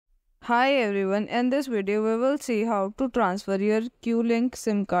Hi everyone, in this video we will see how to transfer your QLink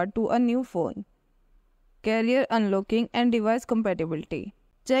SIM card to a new phone. Carrier unlocking and device compatibility.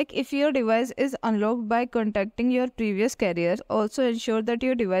 Check if your device is unlocked by contacting your previous carrier. Also ensure that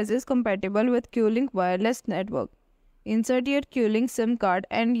your device is compatible with QLink wireless network. Insert your QLink SIM card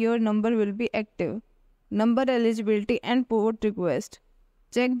and your number will be active. Number eligibility and port request.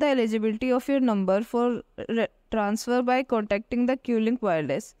 Check the eligibility of your number for transfer by contacting the QLink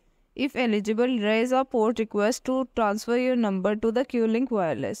wireless. If eligible, raise a port request to transfer your number to the QLink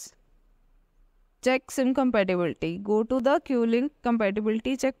wireless. Check SIM compatibility. Go to the QLink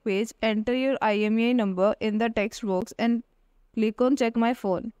compatibility check page, enter your IMEI number in the text box and click on check my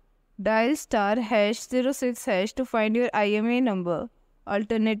phone. Dial *#06# to find your IMEI number.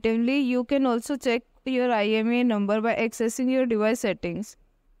 Alternatively, you can also check your IMEI number by accessing your device settings.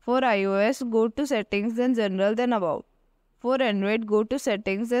 For iOS, go to settings, then general, then about. For Android, go to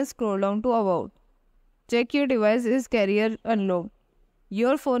settings and scroll down to about. Check your device is carrier unlocked.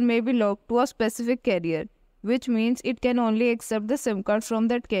 Your phone may be locked to a specific carrier, which means it can only accept the SIM card from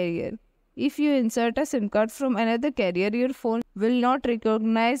that carrier. If you insert a SIM card from another carrier, your phone will not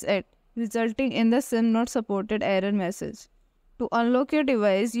recognize it, resulting in the SIM not supported error message. To unlock your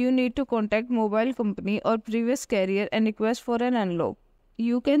device, you need to contact mobile company or previous carrier and request for an unlock.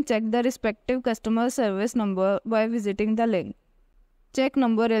 You can check the respective customer service number by visiting the link. Check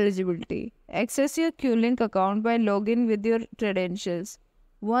number eligibility. Access your QLink account by login with your credentials.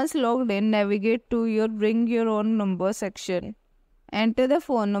 Once logged in, navigate to your Bring Your Own Number section. Enter the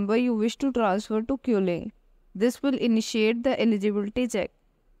phone number you wish to transfer to QLink. This will initiate the eligibility check.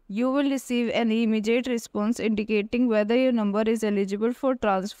 You will receive an immediate response indicating whether your number is eligible for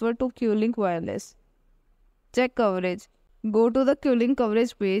transfer to QLink wireless. Check coverage. Go to the QLink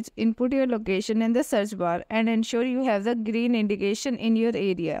coverage page, input your location in the search bar and ensure you have the green indication in your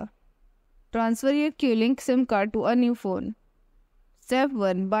area. Transfer your QLink SIM card to a new phone. Step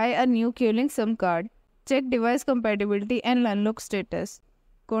 1. Buy a new QLink SIM card. Check device compatibility and unlock status.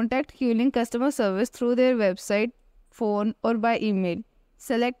 Contact QLink customer service through their website, phone or by email.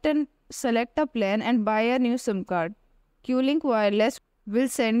 Select a plan and buy a new SIM card. QLink Wireless will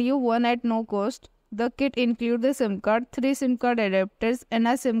send you one at no cost. The kit includes the SIM card, 3 SIM card adapters and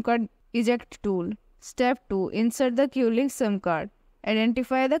a SIM card eject tool. Step 2. Insert the QLink SIM card.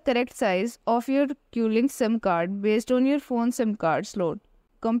 Identify the correct size of your QLink SIM card based on your phone SIM card slot.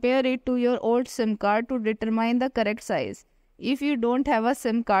 Compare it to your old SIM card to determine the correct size. If you don't have a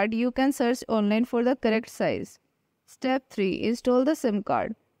SIM card, you can search online for the correct size. Step 3. Install the SIM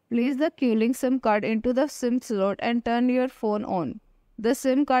card. Place the QLink SIM card into the SIM slot and turn your phone on. The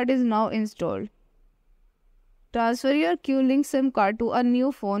SIM card is now installed. Transfer your QLink SIM card to a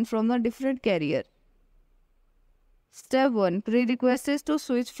new phone from a different carrier. Step 1. Prerequisite is to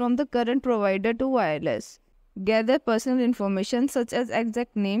switch from the current provider to wireless. Gather personal information such as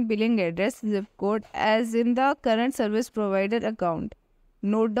exact name, billing address, zip code as in the current service provider account.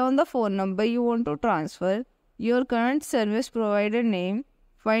 Note down the phone number you want to transfer, your current service provider name,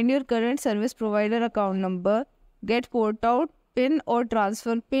 find your current service provider account number, get port out PIN or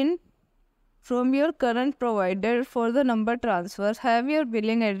transfer PIN from your current provider for the number transfer. Have your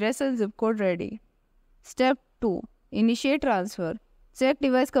billing address and zip code ready. Step 2. Initiate transfer. Check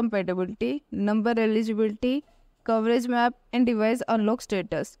device compatibility, number eligibility, coverage map and device unlock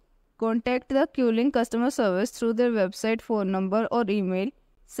status. Contact the QLink customer service through their website, phone number or email.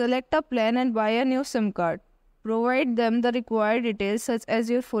 Select a plan and buy a new SIM card. Provide them the required details such as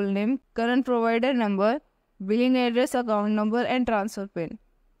your full name, current provider number, billing address, account number and transfer PIN.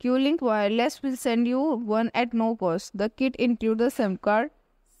 QLink Wireless will send you one at no cost. The kit includes the SIM card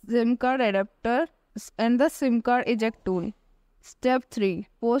adapter and the SIM card eject tool. Step 3.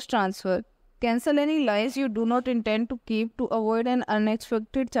 Post-transfer. Cancel any lines you do not intend to keep to avoid an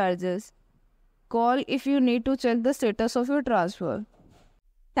unexpected charges. Call if you need to check the status of your transfer.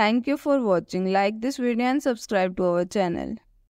 Thank you for watching. Like this video and subscribe to our channel.